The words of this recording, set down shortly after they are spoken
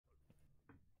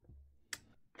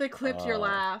They clipped your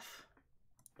laugh.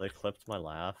 They clipped my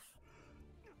laugh?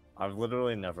 I've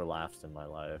literally never laughed in my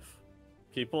life.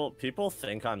 People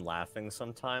think I'm laughing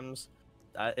sometimes.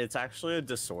 It's actually a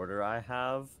disorder I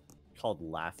have called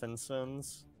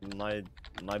Laffinson's. My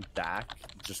back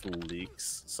just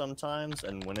leaks sometimes,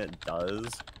 and when it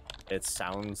does, it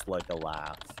sounds like a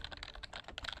laugh.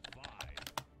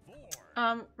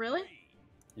 Really?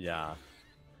 Yeah.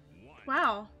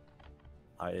 Wow.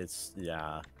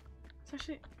 Yeah. It's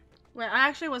actually... Wait, I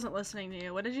actually wasn't listening to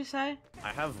you. What did you say?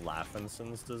 I have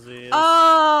Laffinson's disease.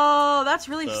 Oh, that's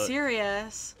really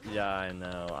serious. Yeah, I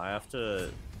know. I have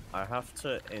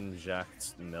to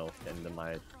inject milk into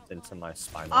my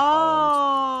spinal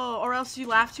column. Or else you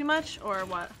laugh too much, or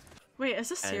what? Wait, is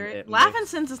this serious? And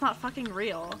Laffinson's is not fucking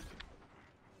real.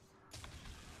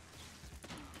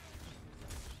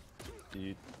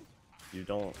 You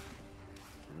don't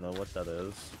know what that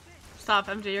is? Stop,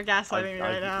 MJ, you're gaslighting me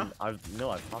right now. I've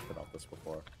talked about this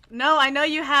before. No, I know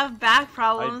you have back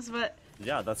problems, but...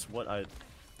 Yeah, that's what I'm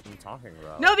talking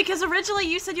about. No, because originally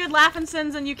you said you had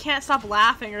Laffinson's and you can't stop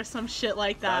laughing or some shit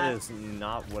like that. That is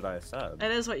not what I said.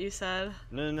 It is what you said.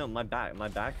 No, my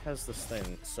back has this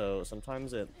thing, so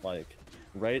sometimes it, like,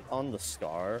 right on the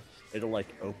scar, it'll, like,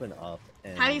 open up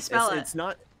and... How do you spell it? It's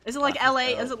not... Is it like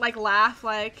LA? Is it like laugh,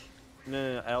 like...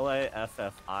 No,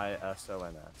 Laffinsons.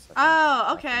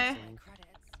 Oh, okay.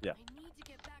 Yeah.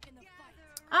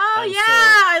 Oh, And yeah! so,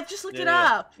 I just looked it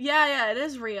yeah. up. Yeah, it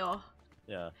is real.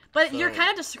 Yeah. But so, you're kind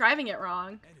of describing it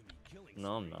wrong.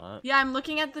 No, I'm not. Yeah, I'm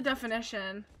looking at the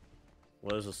definition.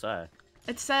 What does it say?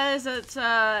 It says it's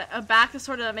a back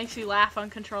disorder that makes you laugh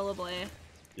uncontrollably.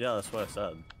 Yeah, that's what I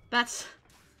said. That's...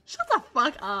 Shut the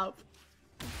fuck up.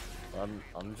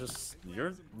 I'm just...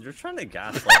 You're trying to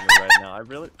gaslight me right now.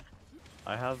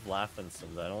 I have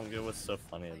Laffinsons. I don't get what's so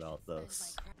funny about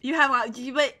this. You have...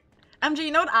 But... MJ,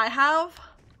 you know what I have?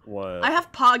 What? I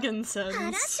have Pogginsons.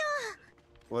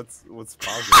 What's You're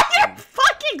Pogginsons?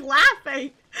 fucking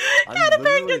laughing! God,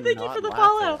 American, thank you for the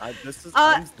follow.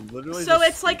 I'm literally so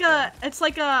just it's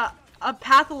like a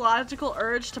pathological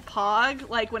urge to pog,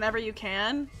 like whenever you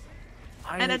can.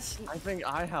 I think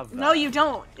I have that. No, you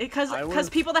don't, because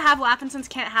people that have Laffinsons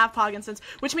can't have Pogginsons,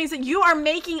 which means that you are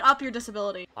making up your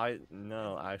disability.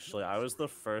 No, actually, I was the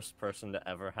first person to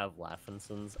ever have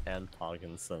Laffinsons and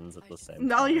Pogginsons at the same time.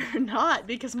 No, you're not,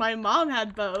 because my mom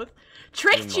had both.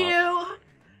 Tricked you!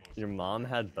 Your mom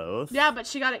had both? Yeah, but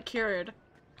she got it cured.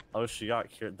 Oh, she got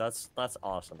cured. That's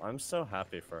awesome. I'm so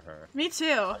happy for her. Me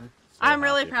too. I'm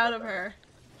really proud of her.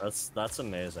 That's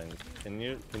amazing. Can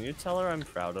you tell her I'm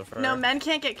proud of her? No, men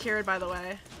can't get cured, by the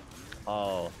way.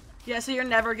 Oh. Yeah, so you're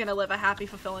never gonna live a happy,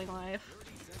 fulfilling life.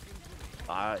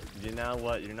 You know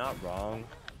what? You're not wrong,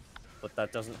 but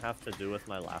that doesn't have to do with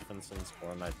my Laffinsons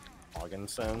or my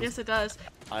Pogginsons. Yes, it does.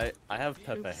 I have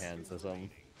Pepe-Handsism.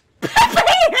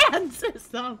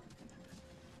 Pepe-Handsism.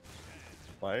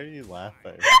 Why are you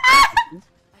laughing?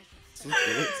 This is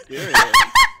getting serious.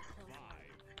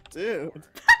 Dude,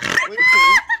 please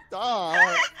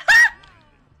stop.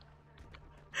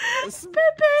 This is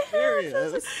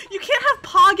serious. You can't have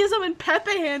Pogism and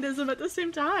Pepe-Handism at the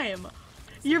same time.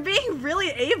 You're being really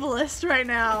ableist right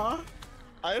now.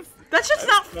 That's just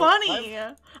not funny.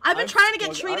 I've been trying to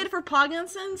get treated for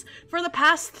Pogginsons for the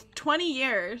past 20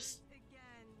 years.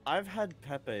 I've had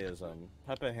Pepe-ism,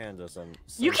 Pepe-Handism.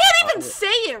 You can't even say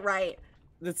it right.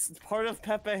 It's part of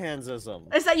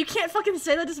Pepe-Handsism. Is that you can't fucking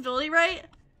say the disability right?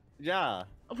 Yeah.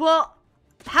 Well,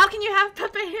 how can you have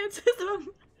Pepe-Handsism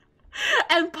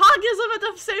and Pogism at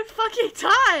the same fucking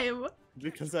time?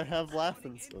 Because I have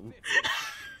Laffinson.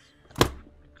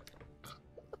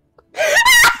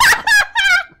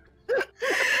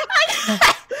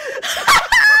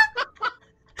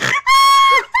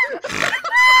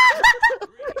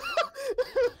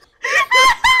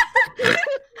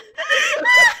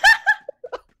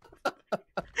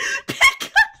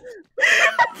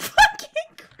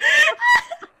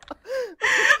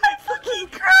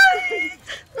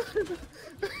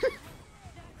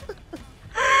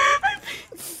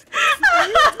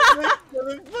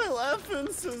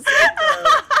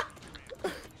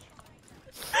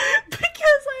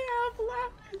 Because I have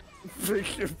Laffinson.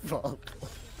 Freak your fault.